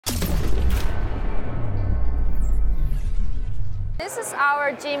This is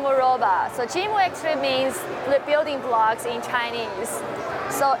our Jimu robot. So Jimu actually means building blocks in Chinese.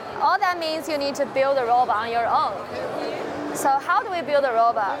 So all that means you need to build a robot on your own. So how do we build a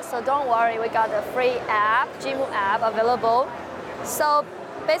robot? So don't worry, we got the free app, Jimu app available. So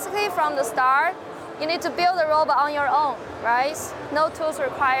basically from the start, you need to build a robot on your own, right? No tools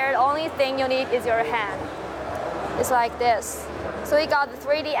required, only thing you need is your hand. It's like this. So we got the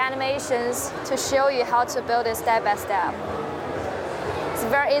 3D animations to show you how to build it step by step. It's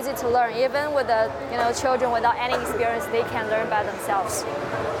very easy to learn. Even with the children without any experience, they can learn by themselves.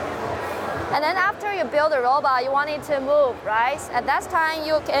 And then after you build a robot, you want it to move, right? At that time,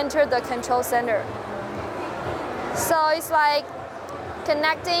 you enter the control center. So it's like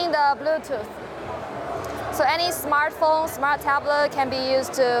connecting the Bluetooth. So any smartphone, smart tablet can be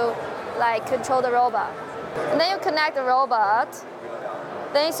used to control the robot. And then you connect the robot,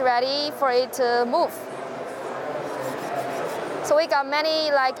 then it's ready for it to move. So we got many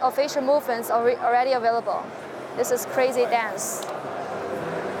official movements already available. This is crazy dance.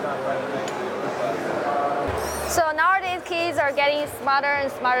 So nowadays kids are getting smarter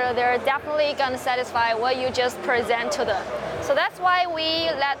and smarter. They're definitely going to satisfy what you just present to them. So that's why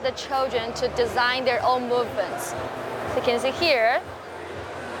we let the children to design their own movements. So you can see here,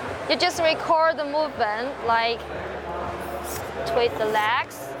 you just record the movement, like twist the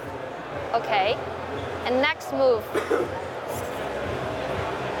legs, okay, and next move.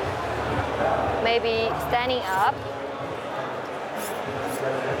 Maybe standing up.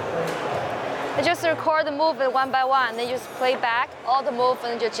 You just record the movement one by one, then you just play back all the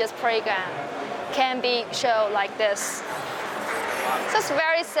movements you just programmed. Can be shown like this. So it's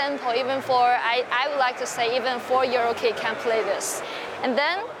very simple, even for, I would like to say, even 4-year-old kid can play this. And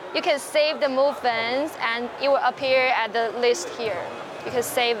then you can save the movements and it will appear at the list here. You can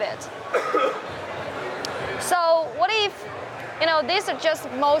save it. So what if, these are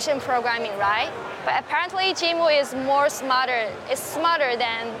just motion programming, right? But apparently Jimu is more smarter. It's smarter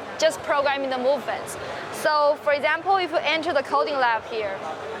than just programming the movements. So for example, if you enter the coding lab here,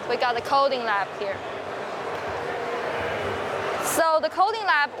 we got the coding lab here. So the coding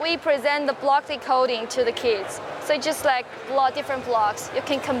lab, we present the block decoding to the kids. So just like different blocks. You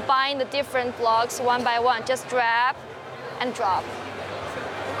can combine the different blocks one by one, just drag and drop.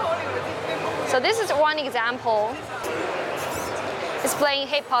 So this is one example. It's playing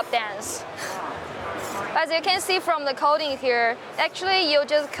hip-hop dance. As you can see from the coding here, actually you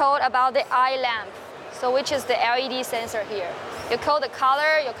just code about the eye lamp, so which is the LED sensor here. You code the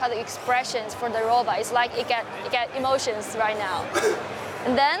color, you code the expressions for the robot. It's like it get emotions right now.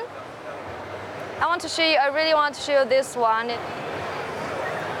 And then I really want to show you this one.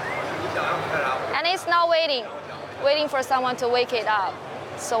 And it's now waiting for someone to wake it up.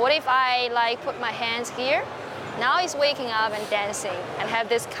 So what if I put my hands here? Now it's waking up and dancing and have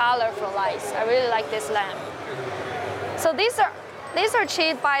this colorful lights. I really like this lamp. So these are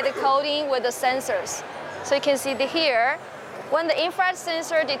achieved by the coding with the sensors. So you can see here, when the infrared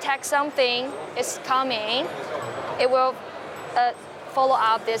sensor detects something is coming, it will follow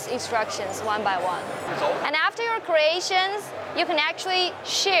up these instructions one by one. And after your creations, you can actually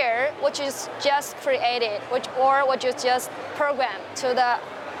share what you just created, or what you just programmed to the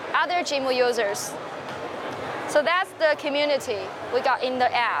other Jimu users. So that's the community we got in the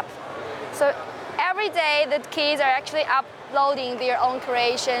app. So every day the kids are actually uploading their own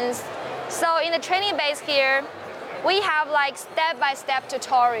creations. So in the training base here, we have step-by-step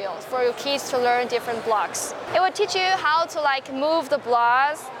tutorials for your kids to learn different blocks. It will teach you how to move the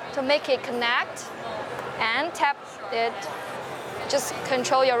blocks to make it connect and tap it. Just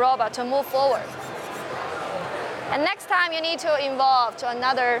control your robot to move forward. And next time you need to evolve to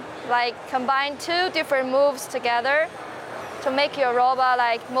another, combine 2 different moves together to make your robot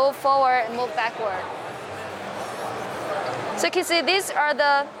move forward and move backward. So you can see these are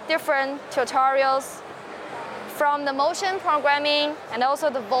the different tutorials from the motion programming and also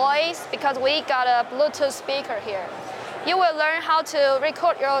the voice, because we got a Bluetooth speaker here. You will learn how to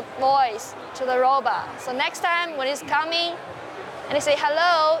record your voice to the robot. So next time when it's coming and you say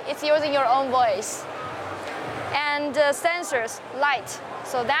hello, it's using your own voice. And sensors, light.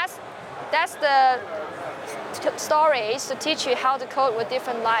 So that's the stories to teach you how to code with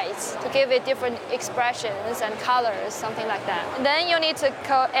different lights, to give it different expressions and colors, something like that. And then you need to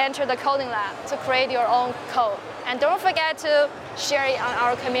enter the coding lab to create your own code. And don't forget to share it on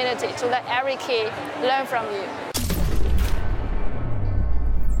our community to let every kid learn from you.